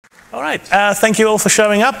All right, thank you all for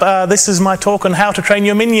showing up. This is my talk on how to train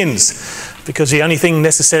your minions, because the only thing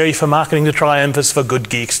necessary for marketing to triumph is for good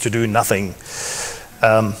geeks to do nothing.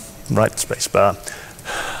 Right, spacebar.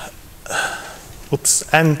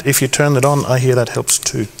 Oops, and if you turn it on, I hear that helps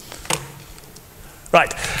too.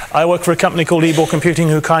 Right, I work for a company called Evil Computing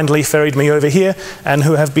who kindly ferried me over here and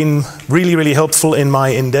who have been really, really helpful in my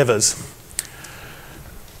endeavors.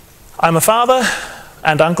 I'm a father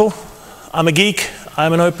and uncle. I'm a geek.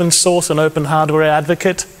 I'm an open source and open hardware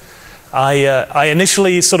advocate. I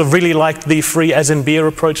initially sort of really liked the free as in beer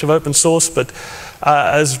approach of open source, but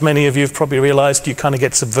as many of you have probably realized, you kind of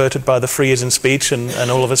get subverted by the free as in speech, and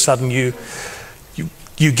all of a sudden you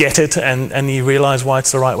get it and you realize why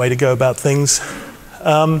it's the right way to go about things.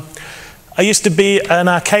 I used to be an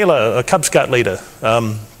Arcala, a Cub Scout leader.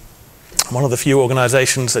 One of the few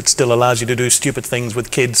organizations that still allows you to do stupid things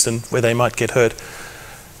with kids and where they might get hurt.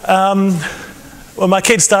 When my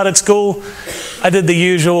kids started school, I did the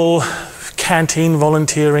usual canteen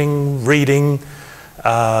volunteering, reading,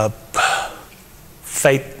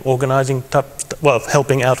 fate organizing, well,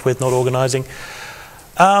 helping out with, not organizing.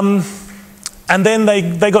 And then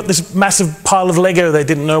they got this massive pile of Lego they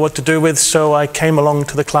didn't know what to do with, so I came along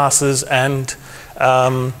to the classes and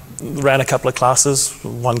ran a couple of classes,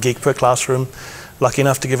 1 geek per classroom. Lucky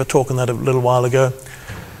enough to give a talk on that a little while ago.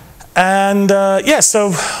 And yeah,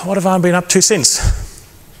 so what have I been up to since?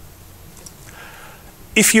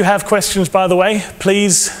 If you have questions, by the way,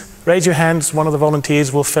 please raise your hands. One of the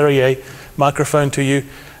volunteers will ferry a microphone to you.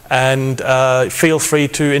 And feel free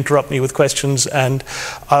to interrupt me with questions, and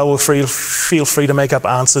I will feel free to make up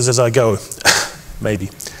answers as I go, maybe.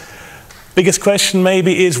 Biggest question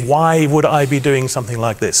maybe is, why would I be doing something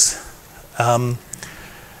like this?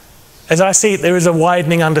 As I see it, there is a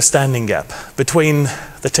widening understanding gap between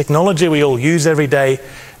the technology we all use every day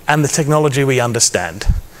and the technology we understand.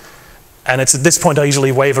 And it's at this point I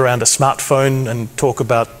usually wave around a smartphone and talk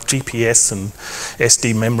about GPS and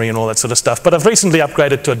SD memory and all that sort of stuff. But I've recently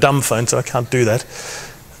upgraded to a dumb phone, so I can't do that.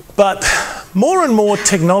 But more and more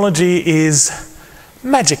technology is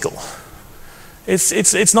magical.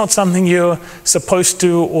 It's not something you're supposed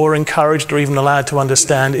to or encouraged or even allowed to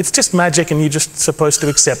understand. It's just magic, and you're just supposed to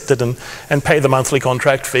accept it and pay the monthly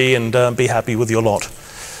contract fee and be happy with your lot.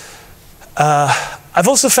 I've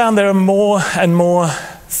also found there are more and more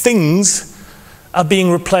things are being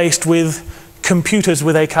replaced with computers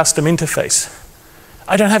with a custom interface.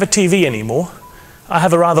 I don't have a TV anymore. I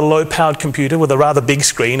have a rather low-powered computer with a rather big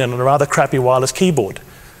screen and a rather crappy wireless keyboard.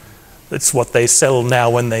 That's what they sell now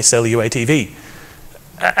when they sell you a TV.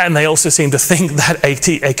 And they also seem to think that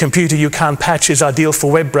a computer you can't patch is ideal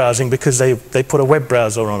for web browsing because they put a web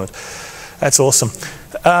browser on it. That's awesome.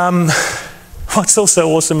 What's also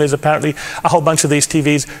awesome is apparently a whole bunch of these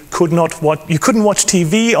TVs you couldn't watch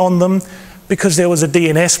TV on them because there was a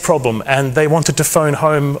DNS problem and they wanted to phone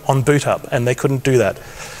home on boot up and they couldn't do that.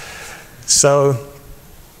 So,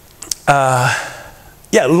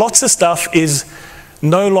 yeah, lots of stuff is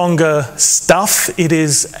no longer stuff. It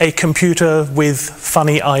is a computer with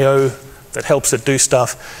funny I/O that helps it do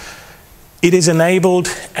stuff. It is enabled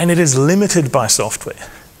and it is limited by software.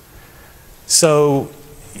 So,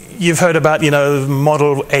 you've heard about,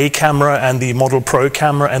 Model A camera and the Model Pro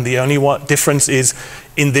camera, and the only difference is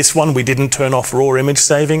in this one we didn't turn off raw image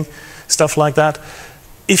saving, stuff like that.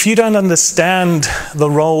 If you don't understand the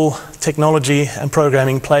role technology and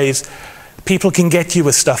programming plays, people can get you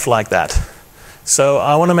with stuff like that. So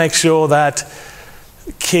I want to make sure that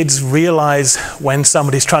kids realize when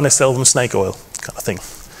somebody's trying to sell them snake oil, kind of thing.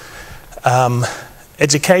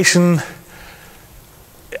 Education.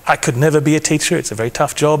 I could never be a teacher. It's a very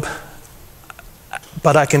tough job.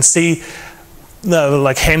 But I can see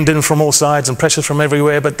like hemmed in from all sides and pressures from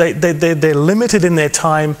everywhere, but they're limited in their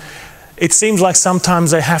time. It seems like sometimes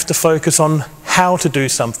they have to focus on how to do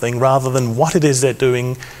something rather than what it is they're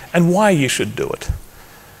doing and why you should do it.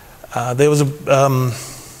 There was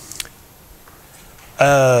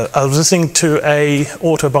I was listening to an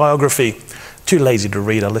autobiography. Too lazy to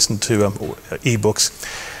read. I listened to e-books.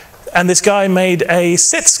 And this guy made a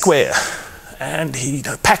set square, and he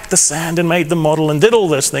packed the sand and made the model and did all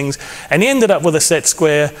those things, and he ended up with a set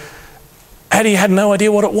square, and he had no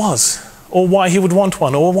idea what it was, or why he would want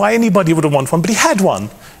one, or why anybody would want one, but he had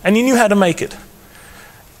one, and he knew how to make it.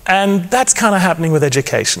 And that's kind of happening with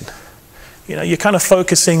education. You're kind of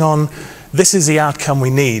focusing on, this is the outcome we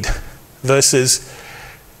need, versus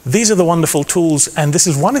these are the wonderful tools, and this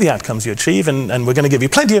is one of the outcomes you achieve, and we're going to give you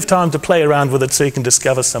plenty of time to play around with it so you can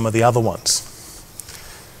discover some of the other ones.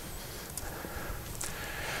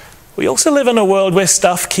 We also live in a world where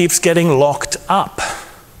stuff keeps getting locked up.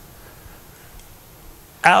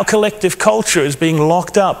 Our collective culture is being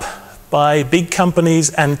locked up by big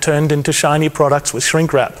companies and turned into shiny products with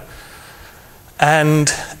shrink wrap.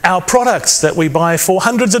 And our products that we buy for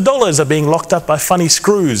hundreds of dollars are being locked up by funny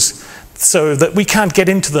screws so that we can't get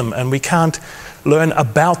into them and we can't learn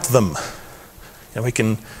about them. And we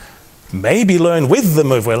can maybe learn with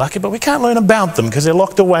them if we're lucky, but we can't learn about them because they're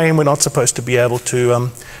locked away and we're not supposed to be able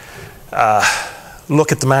to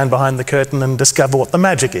look at the man behind the curtain and discover what the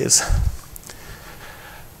magic is.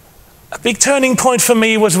 A big turning point for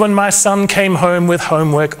me was when my son came home with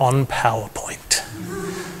homework on PowerPoint.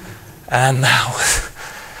 And now,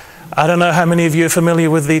 I don't know how many of you are familiar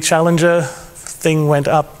with the Challenger. Thing went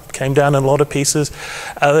up, came down in a lot of pieces.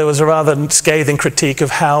 There was a rather scathing critique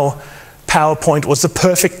of how PowerPoint was the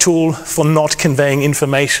perfect tool for not conveying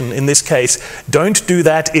information. In this case, don't do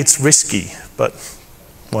that, it's risky, but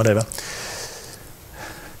whatever.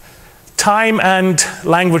 Time and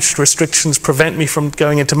language restrictions prevent me from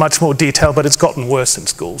going into much more detail, but it's gotten worse in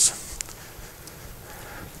schools.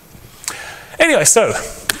 Anyway, so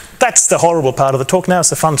that's the horrible part of the talk. Now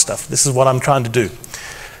it's the fun stuff. This is what I'm trying to do.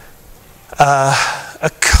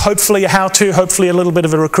 Hopefully a how-to, hopefully a little bit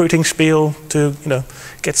of a recruiting spiel to,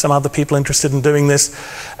 get some other people interested in doing this.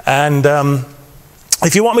 And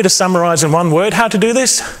if you want me to summarize in one word how to do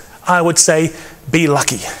this, I would say be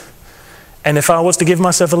lucky. And if I was to give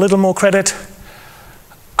myself a little more credit,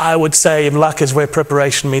 I would say luck is where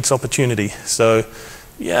preparation meets opportunity. So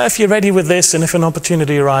yeah, if you're ready with this and if an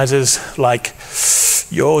opportunity arises, like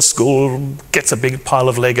your school gets a big pile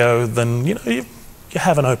of Lego, then you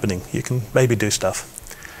have an opening. You can maybe do stuff.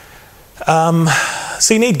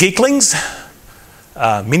 So you need geeklings,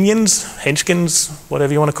 minions, henchkins,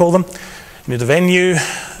 whatever you want to call them. You need a venue,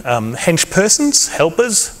 henchpersons,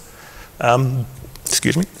 helpers.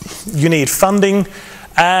 Excuse me. You need funding,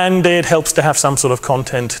 and it helps to have some sort of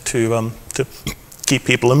content to keep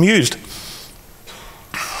people amused.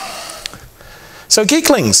 So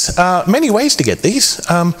geeklings, many ways to get these.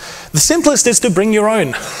 The simplest is to bring your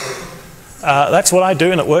own. That's what I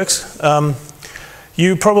do, and it works.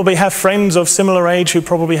 You probably have friends of similar age who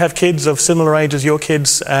probably have kids of similar age as your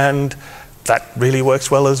kids, and that really works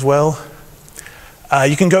well as well.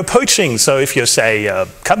 You can go poaching. So if you're, say, a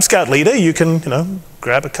Cub Scout leader, you can,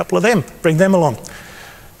 grab a couple of them, bring them along.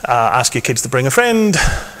 Ask your kids to bring a friend.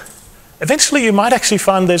 Eventually, you might actually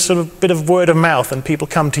find there's sort of a bit of word of mouth, and people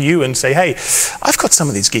come to you and say, hey, I've got some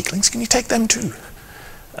of these geeklings. Can you take them too?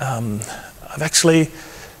 I've actually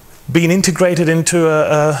been integrated into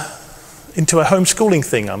a homeschooling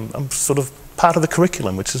thing. I'm sort of part of the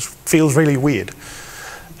curriculum, which feels really weird.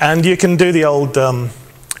 And you can do the old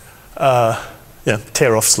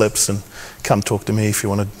tear off slips and come talk to me if you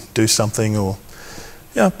want to do something, or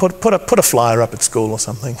put a flyer up at school or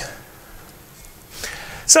something.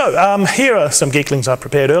 So here are some geeklings I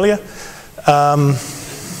prepared earlier.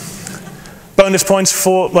 Bonus points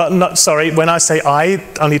for, when I say I,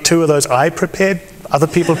 only 2 of those I prepared. Other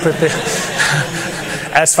people prepared,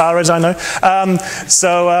 as far as I know.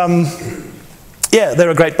 Yeah, they're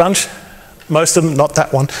a great bunch. Most of them, not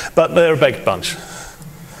that one, but they're a big bunch.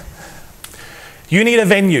 You need a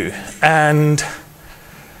venue, and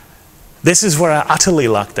this is where I utterly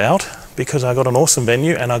lucked out, because I got an awesome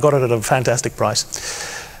venue and I got it at a fantastic price.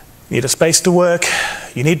 You need a space to work,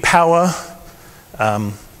 you need power.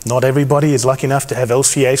 Not everybody is lucky enough to have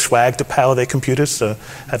LCA swag to power their computers, so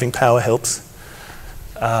having power helps.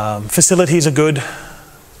 Facilities are good.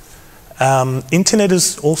 Internet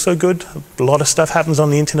is also good. A lot of stuff happens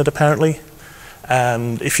on the internet apparently.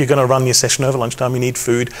 And if you're going to run your session over lunchtime, you need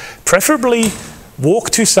food. Preferably walk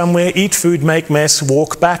to somewhere, eat food, make mess,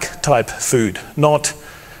 walk back type food. Not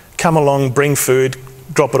come along, bring food,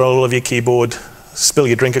 drop it all over your keyboard, spill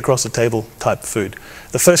your drink across the table type food.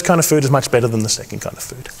 The first kind of food is much better than the second kind of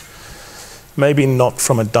food. Maybe not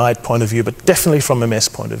from a diet point of view, but definitely from a mess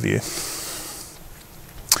point of view.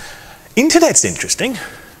 Internet's interesting,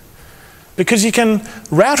 because you can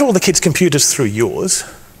route all the kids' computers through yours,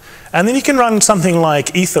 and then you can run something like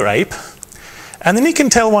EtherApe, and then you can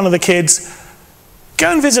tell one of the kids,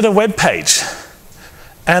 go and visit a web page.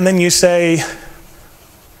 And then you say,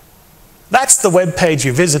 that's the web page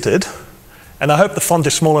you visited, and I hope the font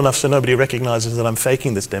is small enough so nobody recognizes that I'm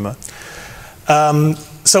faking this demo.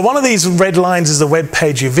 So one of these red lines is the web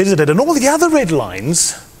page you visited, and all the other red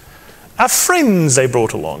lines are friends they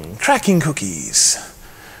brought along, tracking cookies,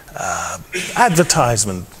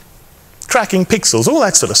 advertisement, tracking pixels, all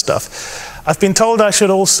that sort of stuff. I've been told I should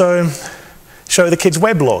also show the kids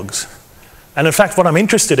weblogs. And in fact, what I'm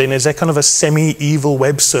interested in is a kind of a semi-evil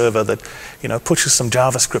web server that, pushes some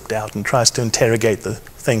JavaScript out and tries to interrogate the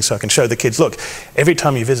thing, so I can show the kids, look, every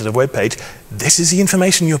time you visit a web page, this is the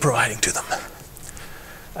information you're providing to them.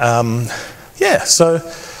 Yeah, so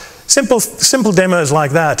simple demos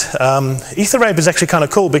like that. Etherrape is actually kind of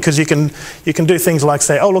cool because you can do things like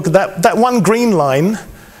say, oh, look, that one green line,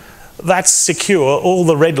 that's secure, all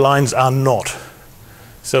the red lines are not.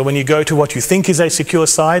 So when you go to what you think is a secure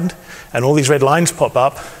site and all these red lines pop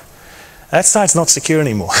up, that site's not secure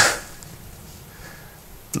anymore.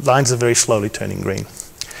 The lines are very slowly turning green.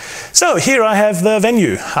 So here I have the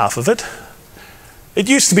venue, half of it. It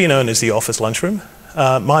used to be known as the office lunchroom.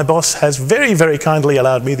 My boss has very, very kindly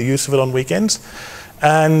allowed me the use of it on weekends.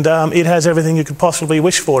 And it has everything you could possibly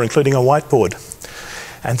wish for, including a whiteboard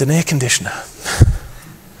and an air conditioner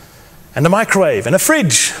and a microwave and a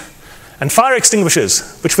fridge and fire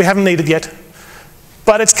extinguishers, which we haven't needed yet.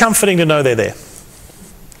 But it's comforting to know they're there.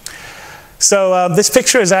 So this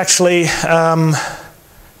picture is actually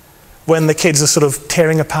when the kids are sort of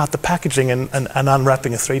tearing apart the packaging and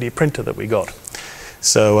unwrapping a 3D printer that we got.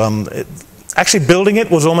 So actually building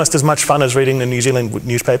it was almost as much fun as reading the New Zealand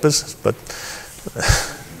newspapers, but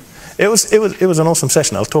it was an awesome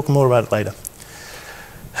session. I'll talk more about it later.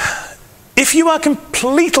 If you are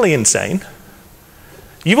completely insane,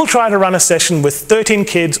 you will try to run a session with 13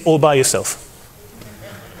 kids all by yourself.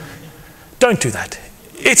 Don't do that.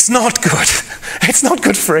 It's not good. It's not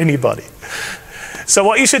good for anybody. So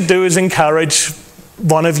what you should do is encourage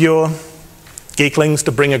one of your geeklings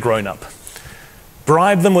to bring a grown-up.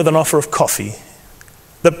 Bribe them with an offer of coffee.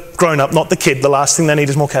 The grown-up, not the kid. The last thing they need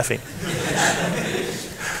is more caffeine.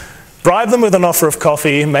 Bribe them with an offer of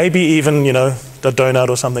coffee, maybe even, a donut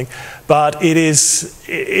or something. But it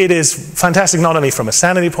is fantastic, not only from a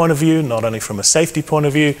sanity point of view, not only from a safety point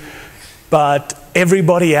of view, but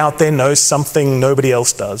everybody out there knows something nobody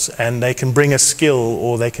else does, and they can bring a skill,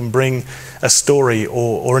 or they can bring a story,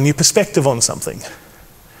 or a new perspective on something.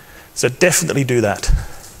 So definitely do that.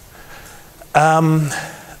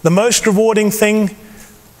 The most rewarding thing,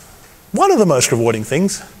 one of the most rewarding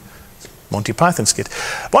things, Monty Python skit,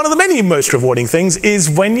 one of the many most rewarding things is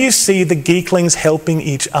when you see the geeklings helping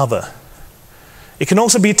each other. It can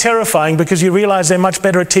also be terrifying because you realize they're much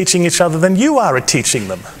better at teaching each other than you are at teaching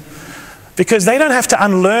them. Because they don't have to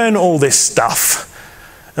unlearn all this stuff.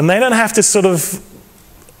 And they don't have to sort of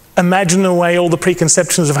imagine away all the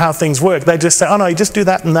preconceptions of how things work. They just say, oh no, you just do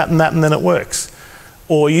that and that and that and then it works.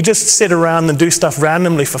 Or you just sit around and do stuff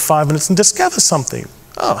randomly for 5 minutes and discover something.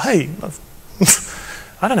 Oh, hey,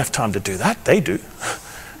 I don't have time to do that. They do.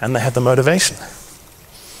 And they have the motivation.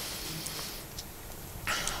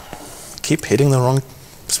 Keep hitting the wrong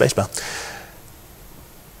spacebar.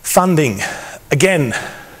 Funding. Again,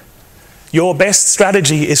 your best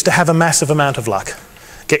strategy is to have a massive amount of luck.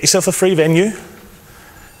 Get yourself a free venue.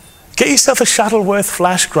 Get yourself a Shuttleworth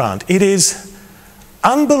Flash grant. It is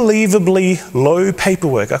unbelievably low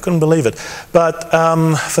paperwork. I couldn't believe it. But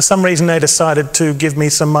for some reason, they decided to give me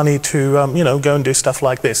some money to go and do stuff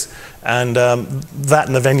like this. And that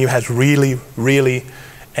and the venue has really, really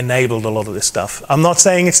enabled a lot of this stuff. I'm not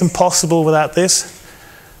saying it's impossible without this,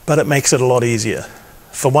 but it makes it a lot easier.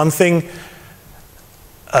 For one thing,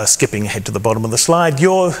 skipping ahead to the bottom of the slide,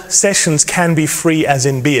 your sessions can be free as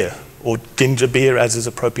in beer, or ginger beer as is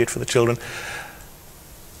appropriate for the children.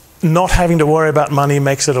 Not having to worry about money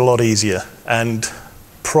makes it a lot easier, and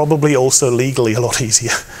probably also legally a lot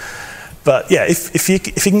easier. But yeah, if you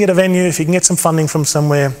can get a venue, if you can get some funding from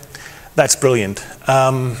somewhere, that's brilliant.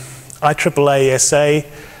 IEEE SA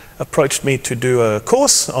approached me to do a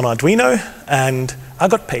course on Arduino, and I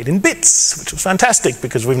got paid in bits, which was fantastic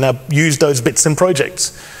because we've now used those bits in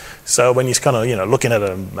projects. So when you're kind of looking at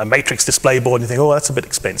a matrix display board and you think, oh, that's a bit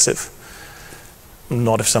expensive.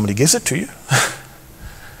 Not if somebody gives it to you.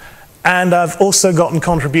 And I've also gotten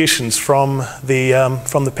contributions from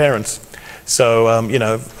the parents. So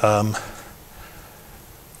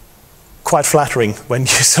quite flattering when you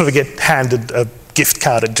sort of get handed a gift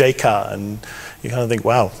card at JCar and you kind of think,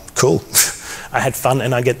 wow, cool. I had fun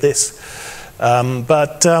and I get this.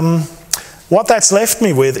 What that's left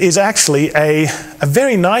me with is actually a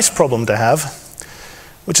very nice problem to have,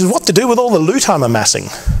 which is what to do with all the loot I'm amassing.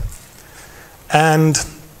 And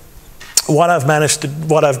what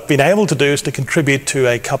I've been able to do is to contribute to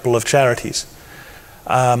a couple of charities.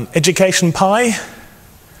 Education Pi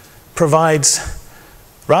provides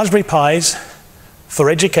Raspberry Pis for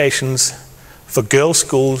educations for girls'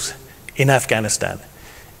 schools in Afghanistan.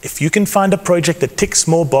 If you can find a project that ticks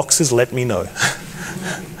more boxes, let me know.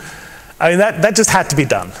 I mean, that just had to be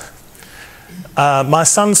done. My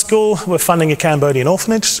son's school, we're funding a Cambodian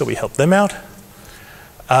orphanage, so we helped them out.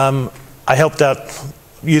 I helped out,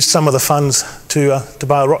 used some of the funds to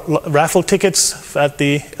buy raffle tickets at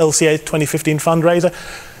the LCA 2015 fundraiser,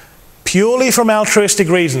 purely from altruistic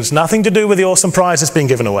reasons, nothing to do with the awesome prize that's being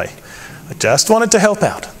given away. I just wanted to help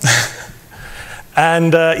out.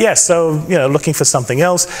 And yeah, so, you know, looking for something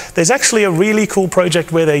else. There's actually a really cool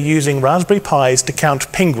project where they're using Raspberry Pis to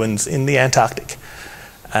count penguins in the Antarctic.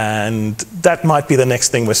 And that might be the next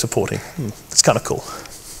thing we're supporting. It's kind of cool.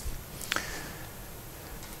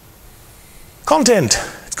 Content,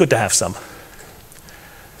 it's good to have some.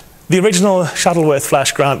 The original Shuttleworth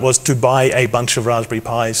Flash grant was to buy a bunch of Raspberry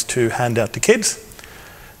Pis to hand out to kids.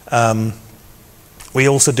 We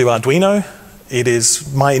also do Arduino. It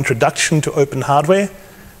is my introduction to open hardware.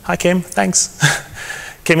 Hi, Kim, thanks.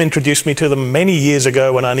 Kim introduced me to them many years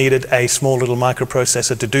ago when I needed a small little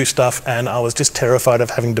microprocessor to do stuff, and I was just terrified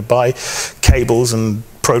of having to buy cables and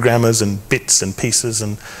programmers and bits and pieces,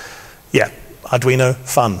 and yeah, Arduino,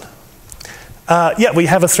 fun. Yeah, we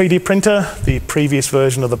have a 3D printer, the previous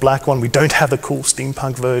version of the black one. We don't have the cool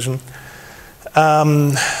steampunk version.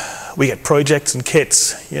 We get projects and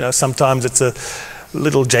kits. You know, sometimes it's a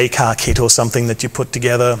little J-car kit or something that you put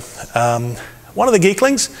together. One of the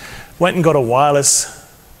geeklings went and got a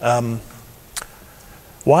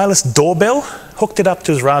wireless doorbell, hooked it up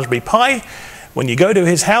to his Raspberry Pi. When you go to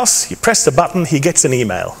his house, you press the button, he gets an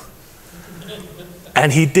email.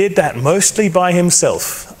 And he did that mostly by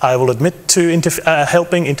himself. I will admit to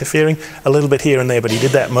interfering a little bit here and there, but he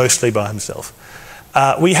did that mostly by himself.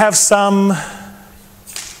 We have some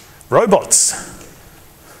robots.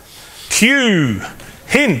 Cue,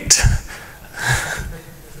 hint.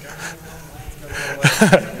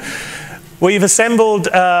 We've assembled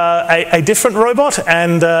a different robot,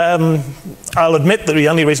 and I'll admit that the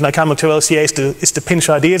only reason I come to LCA is to pinch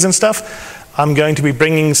ideas and stuff. I'm going to be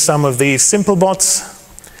bringing some of these simple bots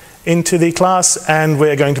into the class, and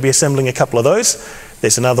we're going to be assembling a couple of those.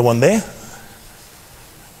 There's another one there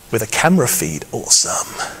with a camera feed.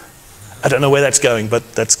 Awesome. I don't know where that's going,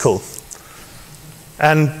 but that's cool.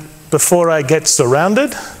 And before I get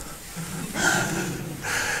surrounded,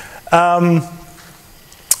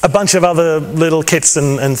 a bunch of other little kits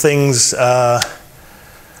and things,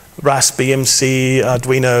 Rasp BMC,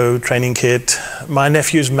 Arduino training kit. My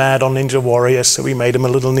nephew's mad on Ninja Warrior, so we made him a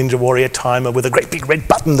little Ninja Warrior timer with a great big red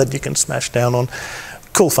button that you can smash down on.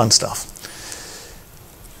 Cool, fun stuff.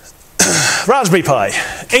 Raspberry Pi,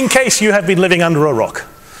 in case you have been living under a rock,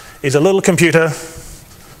 is a little computer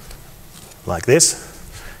like this.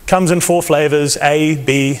 Comes in 4 flavors, A,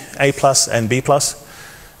 B, A+, and B+.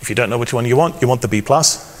 If you don't know which one you want the B+.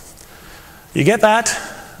 You get that.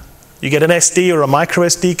 You get an SD or a micro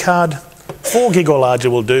SD card. 4 gig or larger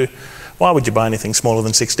will do. Why would you buy anything smaller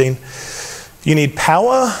than 16? You need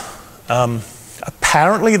power.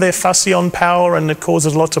 Apparently they're fussy on power and it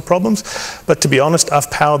causes lots of problems. But to be honest, I've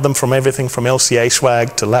powered them from everything from LCA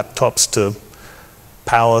swag to laptops to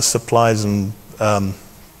power supplies and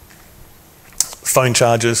phone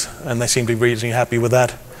chargers, and they seem to be reasonably happy with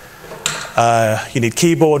that. You need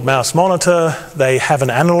keyboard, mouse, monitor. They have an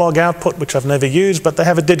analog output, which I've never used, but they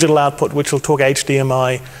have a digital output, which will talk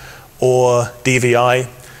HDMI or DVI.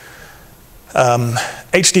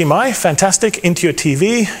 HDMI, fantastic, into your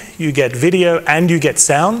TV. You get video and you get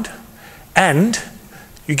sound, and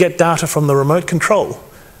you get data from the remote control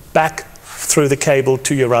back through the cable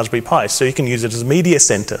to your Raspberry Pi, so you can use it as a media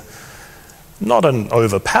center. Not an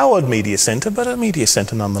overpowered media center, but a media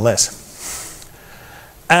center nonetheless.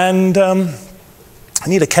 And you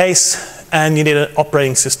need a case, and you need an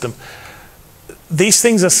operating system. These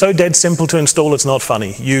things are so dead simple to install, it's not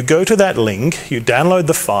funny. You go to that link, you download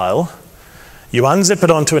the file, you unzip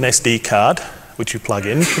it onto an SD card, which you plug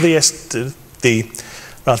in to the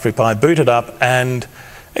Raspberry Pi, boot it up, and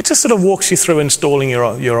it just sort of walks you through installing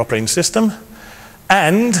your operating system.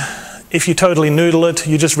 And if you totally noodle it,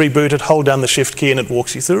 you just reboot it, hold down the shift key, and it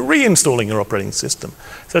walks you through reinstalling your operating system.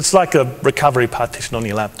 So it's like a recovery partition on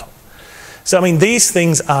your laptop. So I mean, these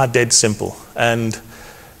things are dead simple, and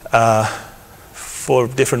for a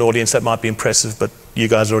different audience that might be impressive, but you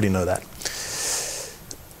guys already know that.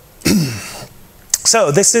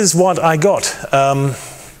 So this is what I got.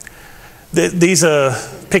 These are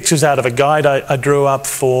pictures out of a guide I drew up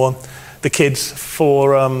for the kids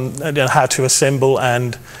for how to assemble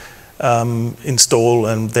and install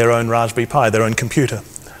their own Raspberry Pi, their own computer,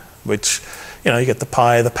 which, you know, you get the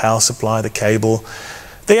Pi, the power supply, the cable.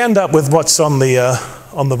 They end up with what's on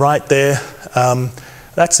the right there.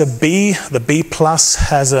 That's a B. The B+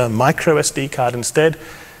 has a micro SD card instead.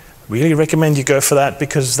 Really recommend you go for that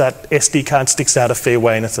because that SD card sticks out a fair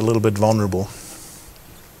way and it's a little bit vulnerable.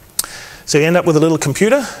 So you end up with a little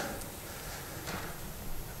computer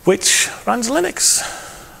which runs Linux.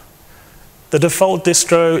 The default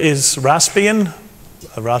distro is Raspbian,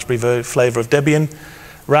 a raspberry flavor of Debian.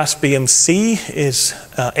 Raspbian-C is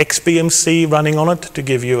XBMC running on it to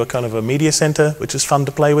give you a kind of a media center, which is fun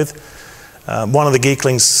to play with. One of the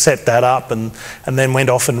geeklings set that up and then went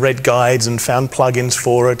off and read guides and found plugins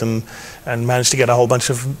for it and managed to get a whole bunch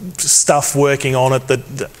of stuff working on it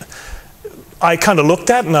that I kind of looked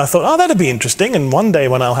at and I thought, oh, that'd be interesting, and one day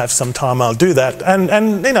when I'll have some time I'll do that.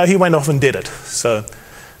 And you know, he went off and did it, so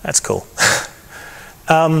that's cool.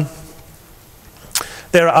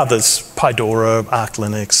 There are others, Pydora, Arch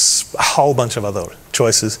Linux, a whole bunch of other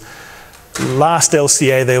choices. Last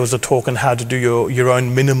LCA there was a talk on how to do your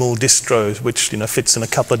own minimal distro, which, you know, fits in a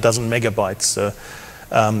couple of dozen megabytes. So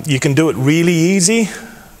you can do it really easy,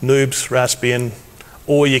 Noobs, Raspbian,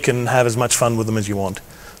 or you can have as much fun with them as you want.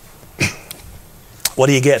 What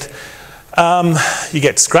do you get? You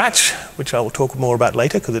get Scratch, which I will talk more about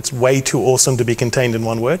later because it's way too awesome to be contained in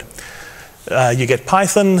one word. You get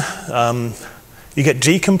Python, you get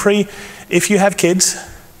gcomprey. If you have kids,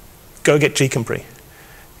 go get gcomprey.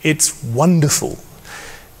 It's wonderful.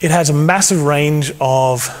 It has a massive range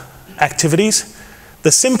of activities.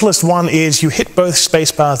 The simplest one is you hit both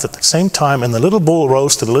space bars at the same time and the little ball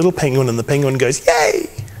rolls to the little penguin and the penguin goes, yay!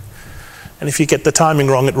 And if you get the timing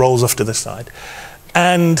wrong, it rolls off to the side.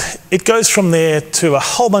 And it goes from there to a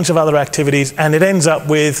whole bunch of other activities, and it ends up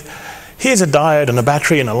with, here's a diode and a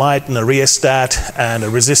battery and a light and a rheostat and a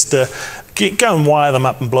resistor. Go and wire them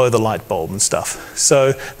up and blow the light bulb and stuff.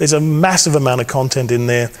 So there's a massive amount of content in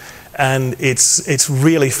there, and it's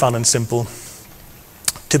really fun and simple.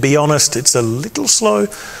 To be honest, it's a little slow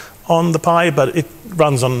on the Pi, but it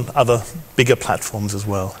runs on other bigger platforms as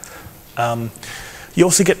well. You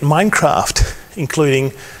also get Minecraft,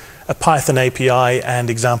 including a Python API and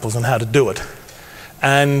examples on how to do it.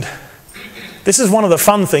 And this is one of the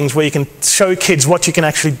fun things where you can show kids what you can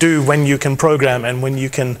actually do when you can program and when you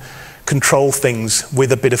can control things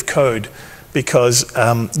with a bit of code, because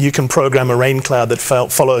you can program a rain cloud that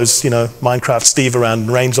follows, you know, Minecraft Steve around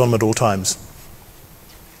and rains on him at all times.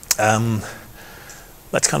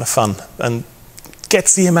 That's kind of fun and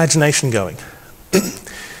gets the imagination going.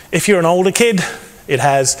 If you're an older kid, it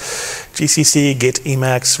has GCC, Git,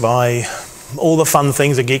 Emacs, Vi, all the fun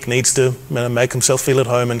things a geek needs to, you know, make himself feel at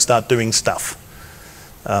home and start doing stuff.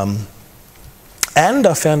 And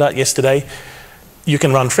I found out yesterday you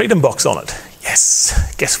can run FreedomBox on it.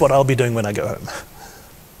 Yes, guess what I'll be doing when I go home.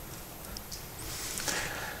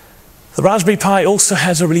 The Raspberry Pi also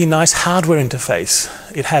has a really nice hardware interface.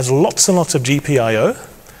 It has lots and lots of GPIO.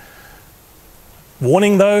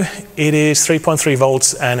 Warning though, it is 3.3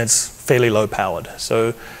 volts and it's fairly low powered.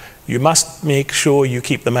 So you must make sure you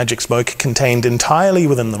keep the magic smoke contained entirely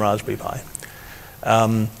within the Raspberry Pi.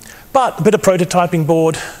 But a bit of prototyping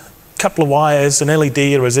board, a couple of wires, an LED,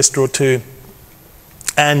 a resistor or two,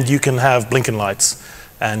 and you can have BlinkenLights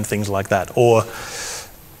and things like that. Or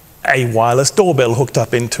a wireless doorbell hooked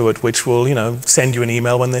up into it, which will, you know, send you an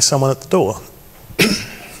email when there's someone at the door.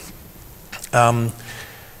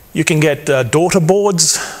 You can get daughter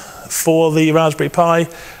boards for the Raspberry Pi.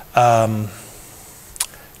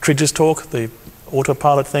 Tridge's talk, the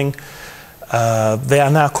autopilot thing. They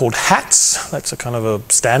are now called hats. That's a kind of a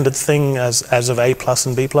standard thing as of A+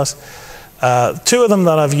 and B+. Two of them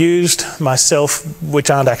that I've used myself,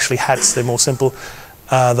 which aren't actually hats, they're more simple.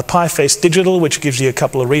 The Pi-Face Digital, which gives you a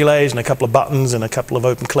couple of relays and a couple of buttons and a couple of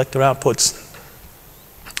open collector outputs.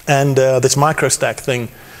 And this microstack thing,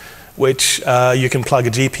 which you can plug a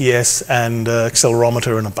GPS and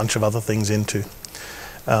accelerometer and a bunch of other things into.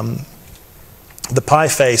 The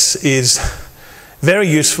Pi-Face is very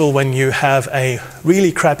useful when you have a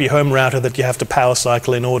really crappy home router that you have to power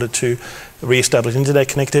cycle in order to re-establish internet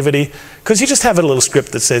connectivity, because you just have a little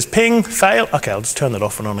script that says ping, fail, okay, I'll just turn that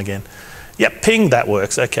off and on again. Yep, ping, that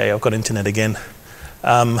works, okay, I've got internet again.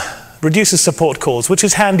 Reduces support calls, which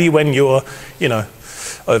is handy when you're, you know,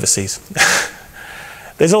 overseas.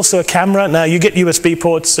 There's also a camera. Now you get USB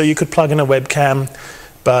ports, so you could plug in a webcam,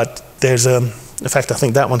 but there's a, in fact I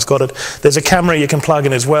think that one's got it. There's a camera you can plug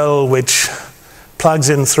in as well, which plugs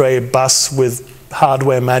in through a bus with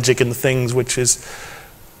hardware magic and things, which is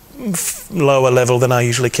lower level than I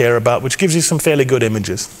usually care about, which gives you some fairly good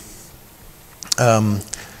images.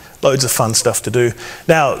 Loads of fun stuff to do.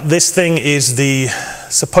 Now, this thing is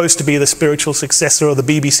supposed to be the spiritual successor of the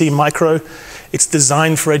BBC Micro. It's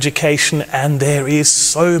designed for education, and there is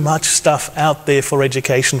so much stuff out there for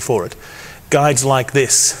education for it. Guides like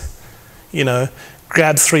this, you know,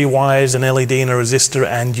 grab 3 wires, an LED and a resistor,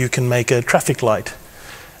 and you can make a traffic light.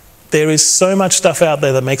 There is so much stuff out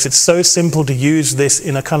there that makes it so simple to use this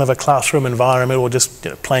in a kind of a classroom environment, or just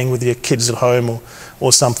playing with your kids at home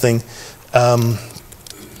or something.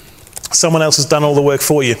 Someone else has done all the work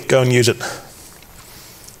for you. Go and use it.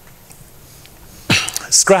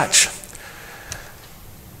 Scratch.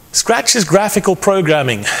 Scratch is graphical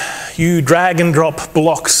programming. You drag and drop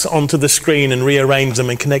blocks onto the screen and rearrange them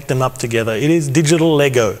and connect them up together. It is digital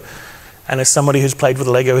Lego. And as somebody who's played with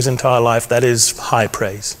Lego his entire life, that is high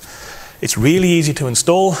praise. It's really easy to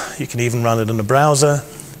install. You can even run it in a browser.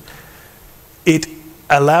 It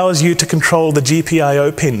allows you to control the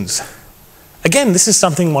GPIO pins. Again, this is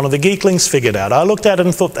something one of the Geeklings figured out. I looked at it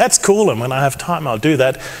and thought, that's cool, and when I have time, I'll do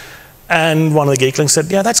that. And one of the Geeklings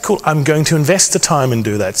said, yeah, that's cool, I'm going to invest the time and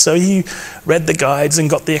do that. So he read the guides and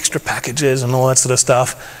got the extra packages and all that sort of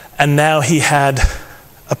stuff. And now he had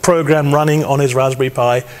a program running on his Raspberry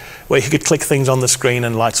Pi where he could click things on the screen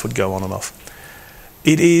and lights would go on and off.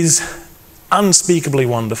 It is unspeakably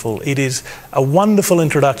wonderful. It is a wonderful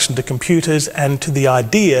introduction to computers and to the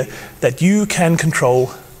idea that you can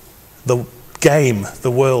control the game,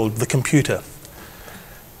 the world, the computer.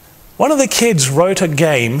 One of the kids wrote a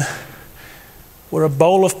game where a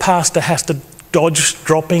bowl of pasta has to dodge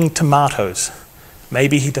dropping tomatoes.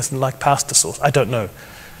 Maybe he doesn't like pasta sauce, I don't know.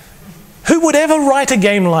 Who would ever write a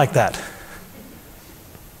game like that?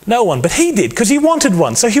 No one, but he did, because he wanted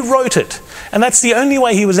one, so he wrote it. And that's the only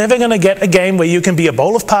way he was ever going to get a game where you can be a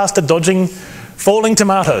bowl of pasta dodging falling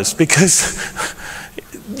tomatoes, because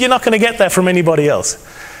you're not going to get that from anybody else.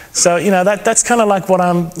 So, that's kind of like what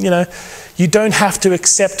you don't have to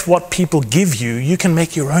accept what people give you. You can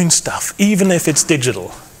make your own stuff, even if it's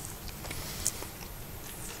digital.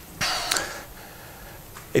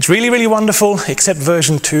 It's really, really wonderful, except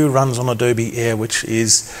version 2 runs on Adobe Air, which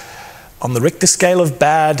is on the Richter scale of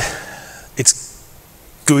bad. It's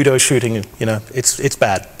Guido shooting, it's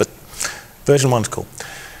bad, but version 1's cool.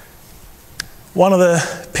 One of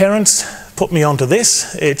the parents put me onto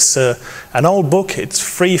this. It's an old book. It's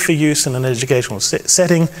free for use in an educational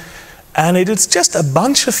setting. And it is just a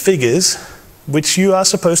bunch of figures which you are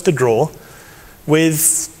supposed to draw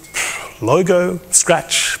with logo,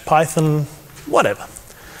 Scratch, Python, whatever.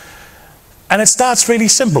 And it starts really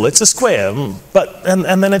simple. It's a square,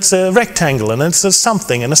 and then it's a rectangle, and it's a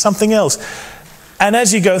something, and a something else. And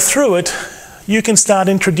as you go through it, you can start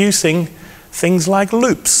introducing things like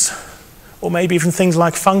loops, or maybe even things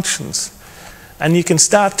like functions. And you can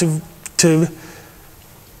start to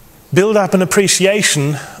build up an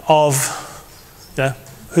appreciation of,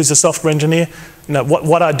 who's a software engineer?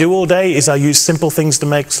 What I do all day is I use simple things to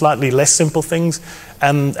make slightly less simple things,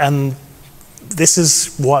 and this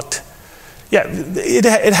is what,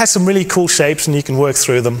 it has some really cool shapes, and you can work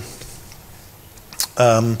through them.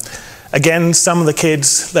 Again, some of the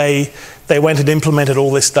kids, they went and implemented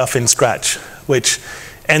all this stuff in Scratch, which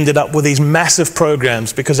ended up with these massive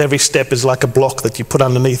programs, because every step is like a block that you put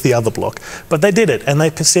underneath the other block. But they did it, and they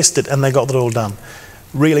persisted, and they got it all done.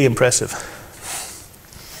 Really impressive.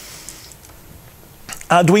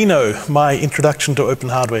 Arduino, my introduction to open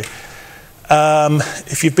hardware.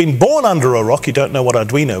 If you've been born under a rock, you don't know what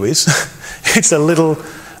Arduino is. It's a little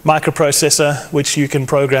microprocessor which you can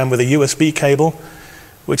program with a USB cable,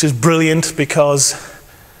 which is brilliant because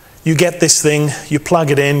you get this thing, you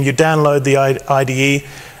plug it in, you download the IDE,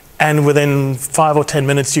 and within 5 or 10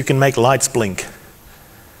 minutes you can make lights blink.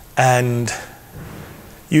 And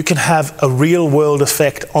you can have a real world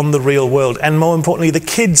effect on the real world. And more importantly, the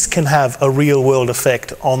kids can have a real world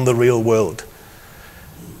effect on the real world.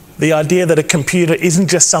 The idea that a computer isn't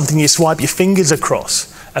just something you swipe your fingers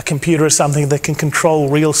across. A computer is something that can control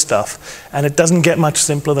real stuff. And it doesn't get much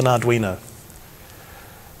simpler than Arduino.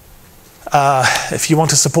 If you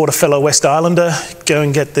want to support a fellow West Islander, go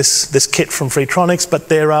and get this kit from Freetronics, but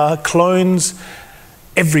there are clones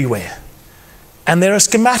everywhere. And there are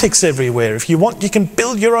schematics everywhere. If you want, you can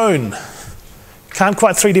build your own. Can't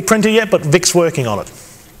quite 3D print it yet, but Vic's working on it.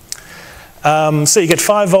 So you get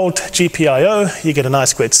 5-volt GPIO, you get an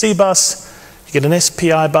I2C bus, you get an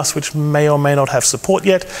SPI bus, which may or may not have support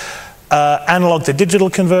yet, analog to digital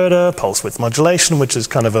converter, pulse width modulation, which is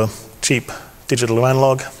kind of a cheap digital to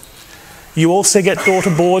analog. You also get daughter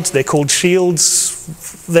boards. They're called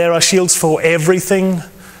shields. There are shields for everything,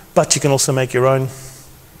 but you can also make your own.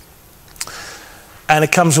 And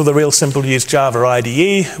it comes with a real simple to use Java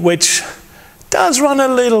IDE, which does run a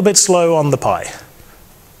little bit slow on the Pi.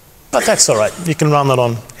 But that's all right. You can run that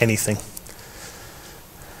on anything.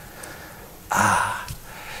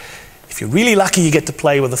 If you're really lucky, you get to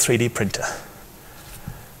play with a 3D printer.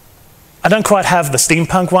 I don't quite have the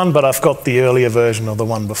steampunk one, but I've got the earlier version of the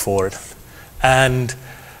one before it. And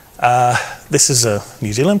this is a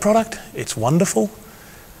New Zealand product. It's wonderful.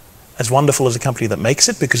 As wonderful as the company that makes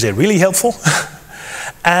it, because they're really helpful.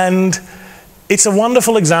 And it's a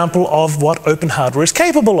wonderful example of what open hardware is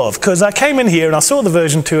capable of. Because I came in here and I saw the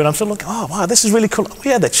version 2 and I'm sort of like, oh, wow, this is really cool. Oh,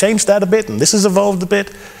 yeah, they changed that a bit and this has evolved a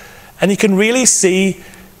bit. And you can really see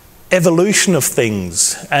evolution of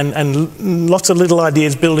things and lots of little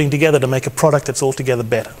ideas building together to make a product that's altogether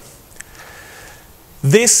better.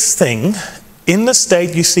 This thing, in the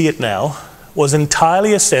state you see it now, was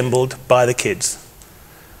entirely assembled by the kids.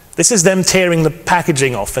 This is them tearing the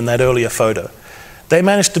packaging off in that earlier photo. They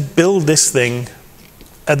managed to build this thing.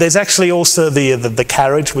 There's actually also the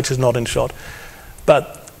carriage, which is not in shot.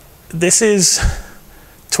 But this is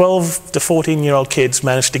 12 to 14-year-old kids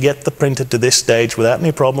managed to get the printer to this stage without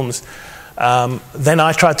any problems. Then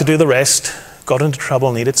I tried to do the rest, got into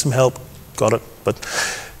trouble, needed some help, got it. But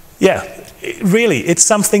yeah, really, it's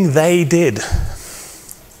something they did.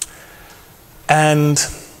 And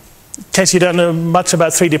in case you don't know much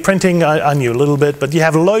about 3D printing, I knew a little bit, but you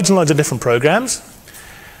have loads and loads of different programs.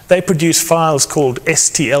 They produce files called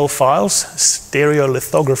STL files,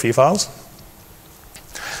 stereolithography files.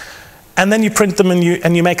 And then you print them and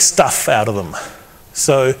you make stuff out of them.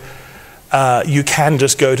 So you can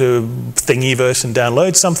just go to Thingiverse and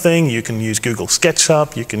download something. You can use Google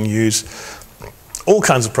SketchUp. You can use all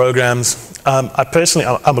kinds of programs. I'm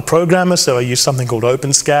a programmer, so I use something called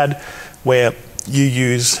OpenSCAD, where you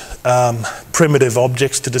use primitive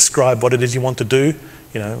objects to describe what it is you want to do.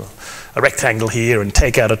 You know, a rectangle here and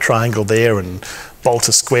take out a triangle there and bolt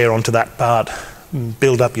a square onto that part and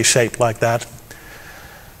build up your shape like that.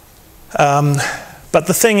 But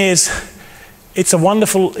the thing is, it's a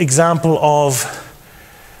wonderful example of,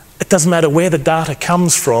 it doesn't matter where the data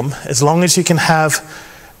comes from, as long as you can have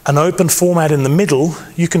an open format in the middle,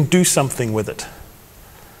 you can do something with it.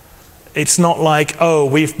 It's not like, oh,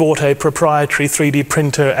 we've bought a proprietary 3D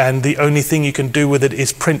printer and the only thing you can do with it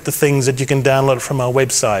is print the things that you can download from our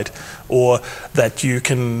website, or that you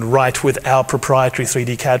can write with our proprietary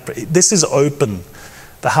 3D CAD. This is open,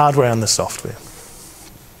 the hardware and the software.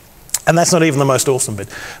 And that's not even the most awesome bit.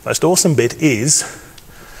 The most awesome bit is,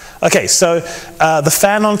 okay, so the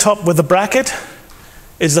fan on top with the bracket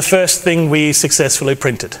is the first thing we successfully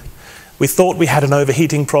printed. We thought we had an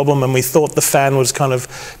overheating problem and we thought the fan was kind of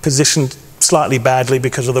positioned slightly badly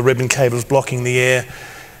because of the ribbon cables blocking the air.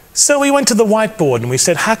 So we went to the whiteboard and we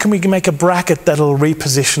said, how can we make a bracket that'll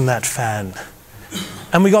reposition that fan?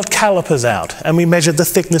 And we got calipers out and we measured the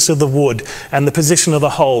thickness of the wood and the position of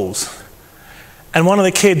the holes. And one of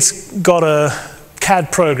the kids got a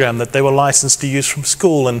CAD program that they were licensed to use from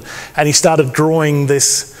school, and he started drawing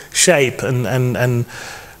this shape and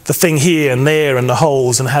the thing here and there and the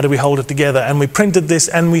holes and how do we hold it together. And we printed this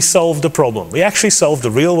and we solved a problem. We actually solved a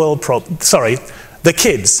real world problem. Sorry, the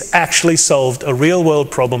kids actually solved a real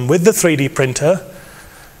world problem with the 3D printer.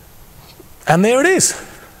 And there it is.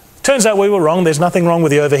 Turns out we were wrong. There's nothing wrong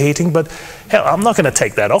with the overheating, but hell, I'm not going to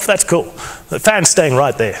take that off. That's cool. The fan's staying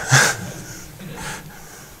right there.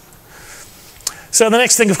 So the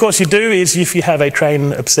next thing, of course, you do is, if you have a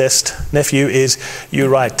train-obsessed nephew, is you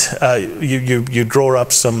write, you draw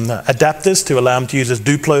up some adapters to allow him to use his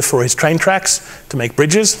Duplo for his train tracks to make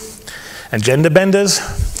bridges, and gender benders,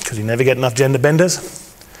 because you never get enough gender benders.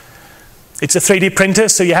 It's a 3D printer,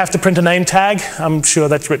 so you have to print a name tag. I'm sure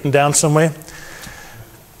that's written down somewhere.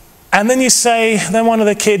 And then you say, then one of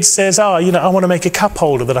the kids says, oh, you know, I want to make a cup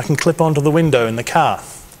holder that I can clip onto the window in the car.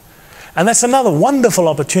 And that's another wonderful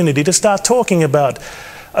opportunity to start talking about,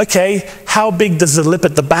 okay, how big does the lip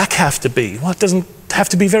at the back have to be? Well, it doesn't have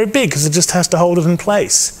to be very big because it just has to hold it in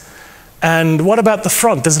place. And what about the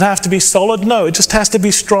front? Does it have to be solid? No, it just has to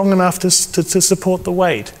be strong enough to support the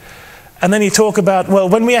weight. And then you talk about, well,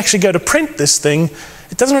 when we actually go to print this thing,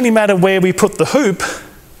 it doesn't really matter where we put the hoop,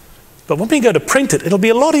 but when we go to print it, it'll be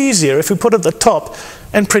a lot easier if we put it at the top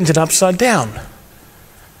and print it upside down.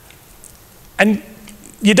 And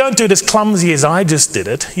you don't do it as clumsy as I just did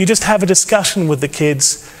it. You just have a discussion with the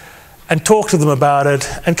kids and talk to them about it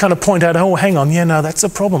and kind of point out, oh, hang on, yeah, no, that's a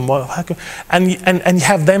problem. Well, and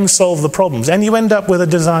have them solve the problems. And you end up with a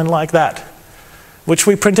design like that, which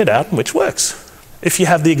we printed out and which works, if you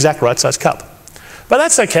have the exact right size cup. But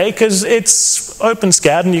that's okay, because it's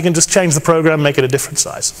OpenSCAD and you can just change the program, make it a different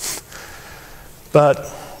size.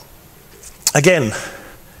 But again,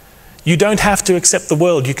 you don't have to accept the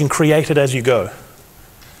world. You can create it as you go.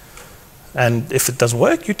 And if it doesn't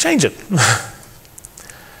work, you change it.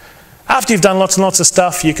 After you've done lots and lots of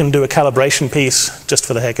stuff, you can do a calibration piece just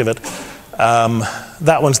for the heck of it.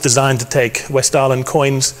 That one's designed to take West Island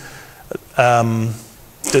coins, to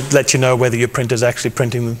let you know whether your printer's actually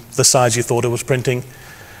printing the size you thought it was printing.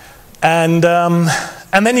 And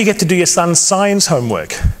then you get to do your son's science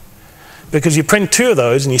homework, because you print 2 of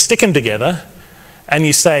those and you stick them together and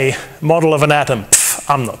you say, model of an atom. Pff,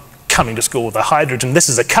 I'm not coming to school with a hydrogen. This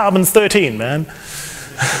is a carbon-13, man.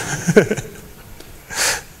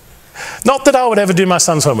 Not that I would ever do my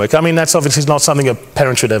son's homework. I mean, that's obviously not something a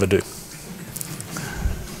parent should ever do.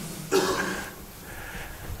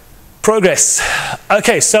 Progress.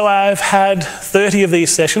 Okay, so I've had 30 of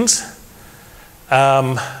these sessions.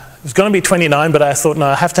 It was going to be 29, but I thought, no,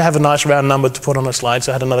 I have to have a nice round number to put on a slide,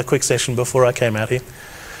 so I had another quick session before I came out here.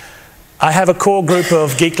 I have a core group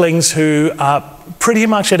of geeklings who are pretty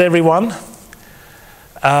much at every one.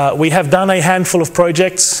 We have done a handful of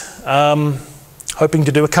projects, hoping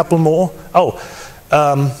to do a couple more. Oh,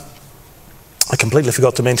 I completely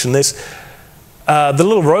forgot to mention this. The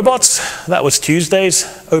little robots, that was Tuesday's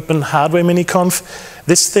Open Hardware Mini-Conf.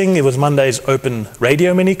 This thing, it was Monday's Open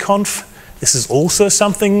Radio Mini-Conf. This is also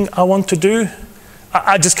something I want to do.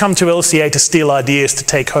 I just come to LCA to steal ideas to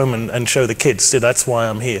take home and show the kids, so that's why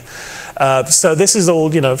I'm here. So this is all,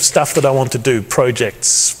 stuff that I want to do,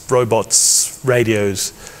 projects, robots,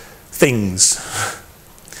 radios, things.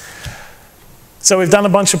 So we've done a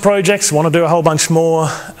bunch of projects, want to do a whole bunch more.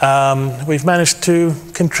 We've managed to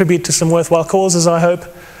contribute to some worthwhile causes, I hope.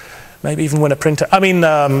 Maybe even win a printer. I mean,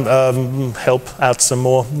 help out some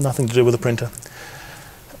more, nothing to do with a printer.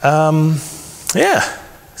 Yeah,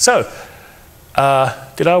 so,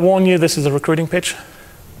 did I warn you this is a recruiting pitch?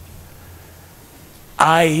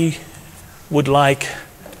 I would like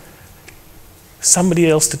somebody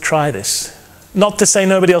else to try this. Not to say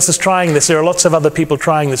nobody else is trying this, there are lots of other people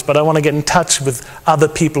trying this, but I want to get in touch with other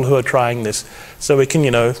people who are trying this so we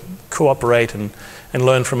can, cooperate and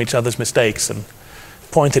learn from each other's mistakes and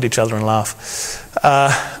point at each other and laugh.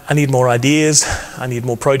 I need more ideas, I need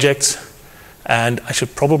more projects. And I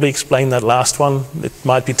should probably explain that last one. It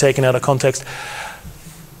might be taken out of context.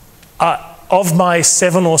 Of my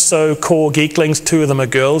 7 or so core geeklings, 2 of them are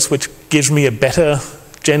girls, which gives me a better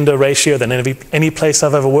gender ratio than any place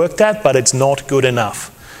I've ever worked at, but it's not good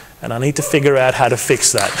enough. And I need to figure out how to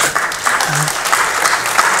fix that.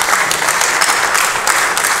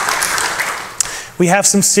 We have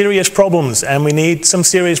some serious problems, and we need some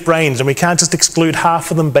serious brains, and we can't just exclude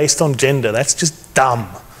half of them based on gender. That's just dumb.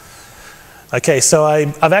 Okay, so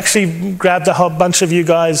I've actually grabbed a whole bunch of you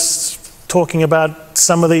guys talking about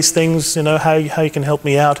some of these things, how you can help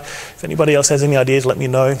me out. If anybody else has any ideas, let me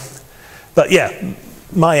know. But yeah,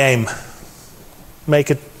 my aim,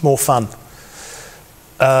 make it more fun.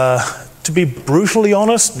 To be brutally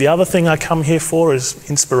honest, the other thing I come here for is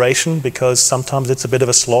inspiration, because sometimes it's a bit of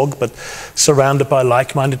a slog, but surrounded by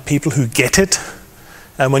like-minded people who get it.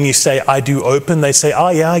 And when you say, I do open, they say, oh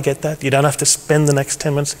yeah, I get that. You don't have to spend the next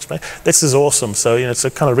 10 minutes explaining. This is awesome. So, it's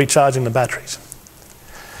a kind of recharging the batteries.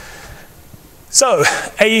 So,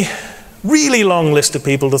 a really long list of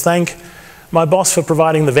people to thank. My boss for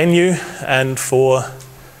providing the venue and for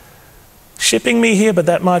shipping me here, but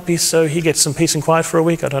that might be so he gets some peace and quiet for a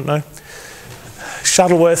week, I don't know.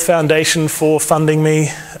 Shuttleworth Foundation for funding me.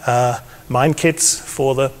 MindKits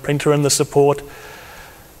for the printer and the support.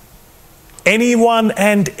 Anyone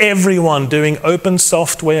and everyone doing open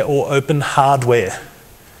software or open hardware.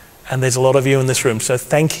 And there's a lot of you in this room, so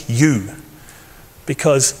thank you.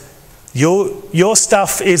 Because your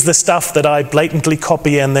stuff is the stuff that I blatantly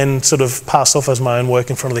copy and then sort of pass off as my own work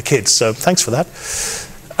in front of the kids, so thanks for that.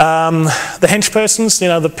 The henchpersons,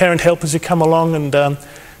 the parent helpers who come along and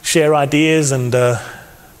share ideas and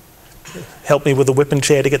help me with the whip and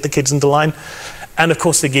chair to get the kids into line. And of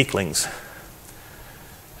course the geeklings.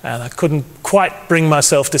 And I couldn't quite bring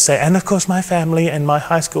myself to say, and of course my family and my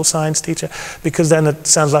high school science teacher, because then it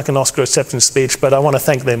sounds like an Oscar acceptance speech, but I want to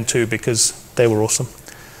thank them too, because they were awesome.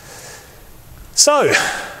 So,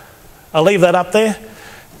 I'll leave that up there.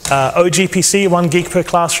 OGPC, 1 geek per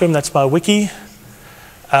classroom, that's my wiki.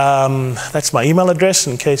 That's my email address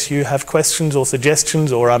in case you have questions or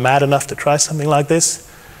suggestions or are mad enough to try something like this.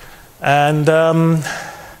 And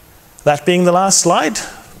that being the last slide,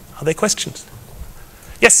 are there questions?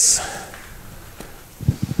 Yes?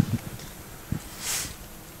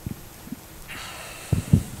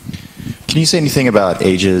 Can you say anything about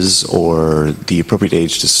ages or the appropriate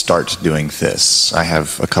age to start doing this? I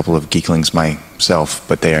have a couple of geeklings myself,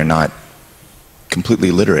 but they are not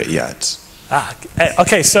completely literate yet.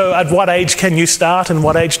 Okay, so at what age can you start and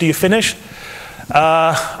what age do you finish?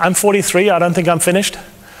 I'm 43, I don't think I'm finished.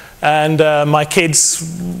 And my kids,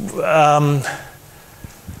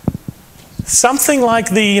 Something like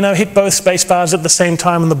the, hit both space bars at the same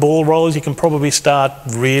time and the ball rolls. You can probably start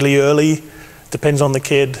really early, depends on the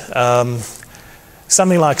kid.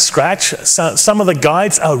 Something like Scratch. Some of the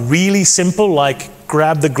guides are really simple, like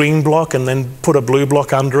grab the green block and then put a blue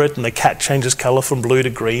block under it, and the cat changes color from blue to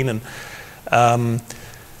green. And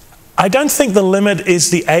I don't think the limit is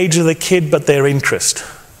the age of the kid, but their interest.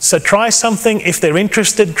 So try something. If they're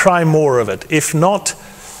interested, try more of it. If not,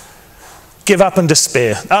 give up and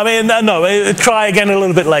despair. I mean, no, try again a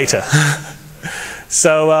little bit later.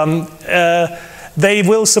 So they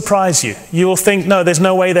will surprise you. You will think, no, there's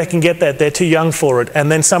no way they can get that. They're too young for it.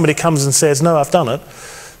 And then somebody comes and says, no, I've done it.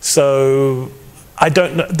 So I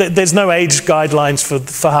don't know. There's no age guidelines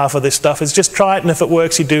for half of this stuff. It's just try it, and if it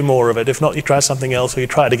works, you do more of it. If not, you try something else, or you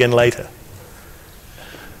try it again later.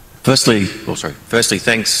 Firstly,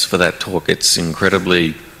 thanks for that talk. It's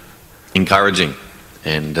incredibly encouraging.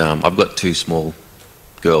 And I've got 2 small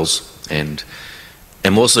girls, and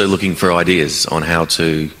I'm also looking for ideas on how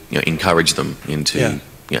to encourage them into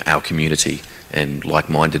our community and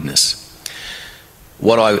like-mindedness.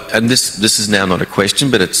 And this is now not a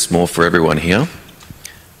question, but it's more for everyone here.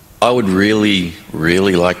 I would really,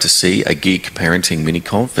 really like to see a geek parenting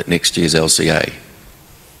mini-conf at next year's LCA.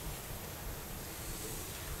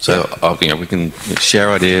 So we can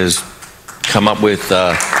share ideas, come up with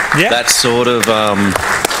that sort of a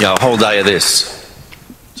whole day of this.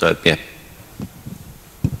 So yeah.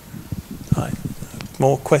 Right.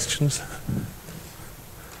 More questions?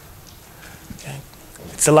 Okay.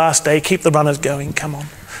 It's the last day. Keep the runners going. Come on.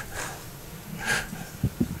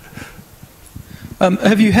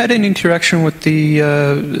 Have you had any interaction with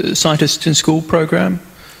the Scientists in School program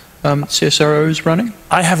CSIRO is running?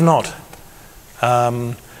 I have not.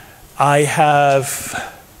 I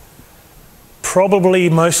have probably,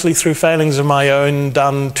 mostly through failings of my own,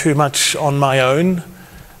 done too much on my own.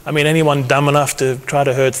 I mean, anyone dumb enough to try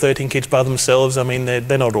to herd 13 kids by themselves, I mean,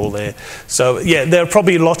 they're not all there. So yeah, there are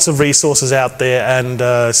probably lots of resources out there,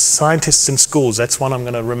 and Scientists in Schools, that's one I'm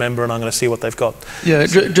going to remember, and I'm going to see what they've got. Yeah,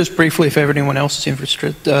 so, just briefly, if anyone else is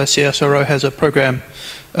interested, CSIRO has a program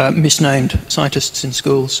misnamed Scientists in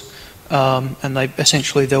Schools, and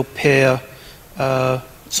they'll pair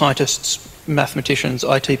scientists, mathematicians,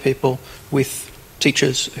 IT people with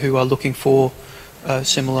teachers who are looking for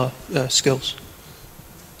similar skills.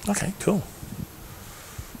 Okay, cool.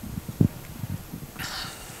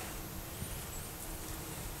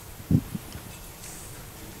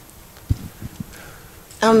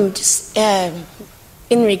 Just in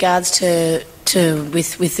regards to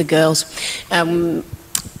with the girls,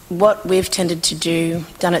 what we've tended to do,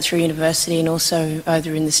 done it through university and also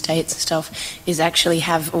over in the States and stuff, is actually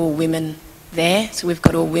have all women there. So we've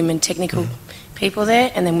got all women technical people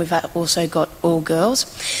there, and then we've also got all girls,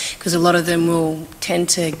 because a lot of them will tend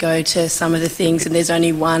to go to some of the things and there's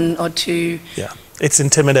only 1 or 2. Yeah, it's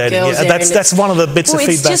intimidating. Yeah, that's one of the bits of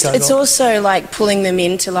feedback I got. It's also like pulling them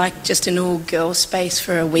into like just an all-girl space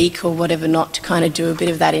for a week or whatever, not to kind of do a bit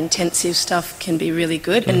of that intensive stuff can be really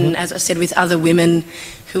good. And as I said, with other women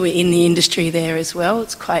who are in the industry there as well,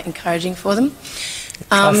 it's quite encouraging for them.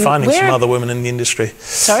 Try finding some other women in the industry.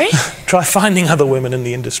 Sorry? Try finding other women in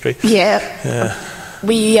the industry. Yeah.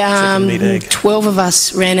 We, 12 of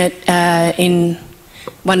us ran it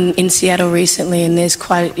in Seattle recently, and there's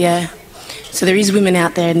quite, so there is women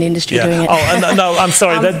out there in the industry doing it. Oh, no, I'm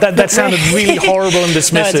sorry, that sounded really horrible and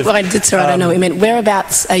dismissive. No, it's all right, I know what you meant.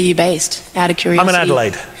 Whereabouts are you based, out of curiosity? I'm in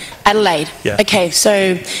Adelaide. Adelaide. Yeah. Okay, so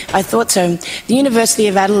I thought so. The University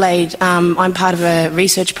of Adelaide, I'm part of a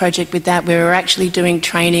research project with that where we're actually doing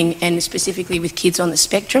training, and specifically with kids on the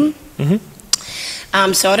spectrum.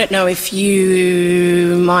 So I don't know if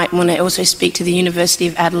you might want to also speak to the University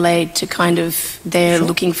of Adelaide to kind of, they're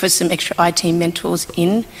looking for some extra IT mentors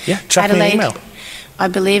in chuck me an email. I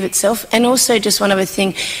believe itself. And also just one other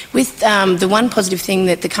thing, with the one positive thing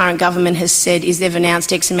that the current government has said is they've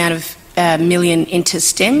announced X amount of million into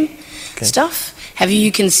STEM stuff. Have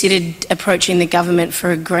you considered approaching the government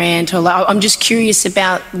for a grant? Or I'm just curious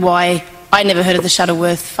about why, I never heard of the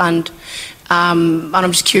Shuttleworth Fund, and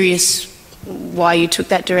I'm just curious why you took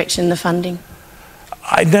that direction, the funding.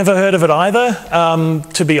 I'd never heard of it either,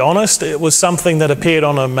 to be honest. It was something that appeared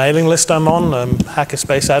on a mailing list I'm on,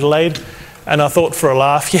 Hackerspace Adelaide, and I thought for a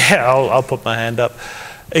laugh, I'll put my hand up,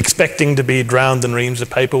 expecting to be drowned in reams of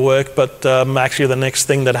paperwork, but actually the next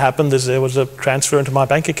thing that happened is there was a transfer into my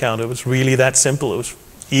bank account. It was really that simple. It was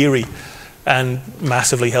eerie and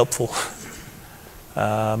massively helpful.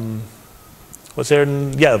 Was there,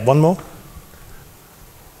 one more?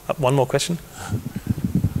 One more question?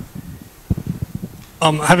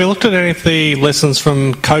 Have you looked at any of the lessons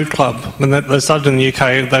from Code Club? When they started in the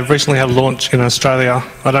UK, they've recently had a launch in Australia.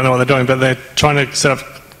 I don't know what they're doing, but they're trying to set up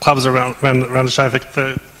clubs around Australia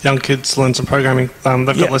for young kids to learn some programming.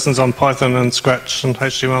 They've got lessons on Python and Scratch and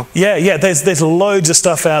HTML. Yeah, there's loads of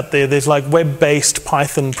stuff out there. There's like web-based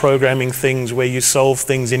Python programming things where you solve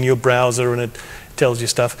things in your browser and it tells you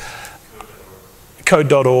stuff.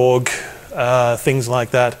 Code.org, things like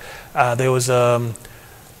that. There was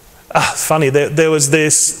funny.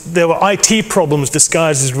 There were IT problems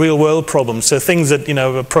disguised as real-world problems. So things that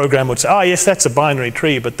a program would say, "Oh yes, that's a binary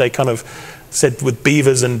tree," but they kind of said with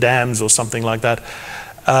beavers and dams or something like that.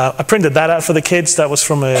 I printed that out for the kids. That was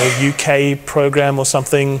from a UK program or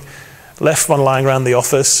something. Left one lying around the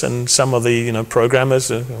office, and some of the programmers,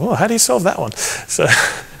 "Oh, how do you solve that one?" So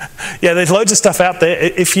yeah, there's loads of stuff out there.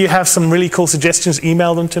 If you have some really cool suggestions,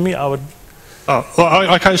 email them to me. I would. Oh, well,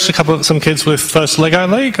 I coached some kids with first Lego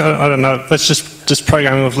League. I don't know. That's just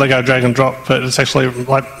programming with Lego drag and drop, but it's actually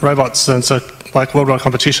like robots, and so like worldwide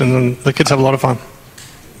competition, and the kids have a lot of fun.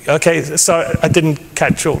 Okay, so I didn't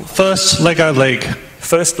catch all. First Lego League.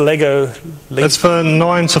 First Lego League. It's for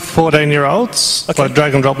 9 to 14-year-olds. Okay. Like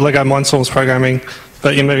drag and drop Lego Mindstorms programming,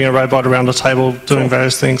 but you're moving a robot around a table doing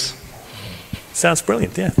various things. Sounds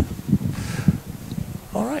brilliant. Yeah.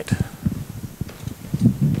 All right.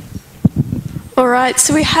 All right,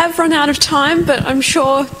 so we have run out of time, but I'm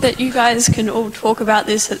sure that you guys can all talk about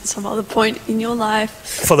this at some other point in your life.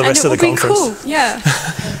 For the rest of the conference. Cool. Yeah,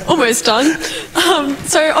 almost done.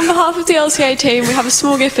 So on behalf of the LCA team, we have a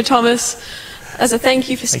small gift for Thomas as a thank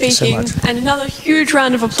you for speaking, Thank you so much. and another huge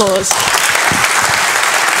round of applause.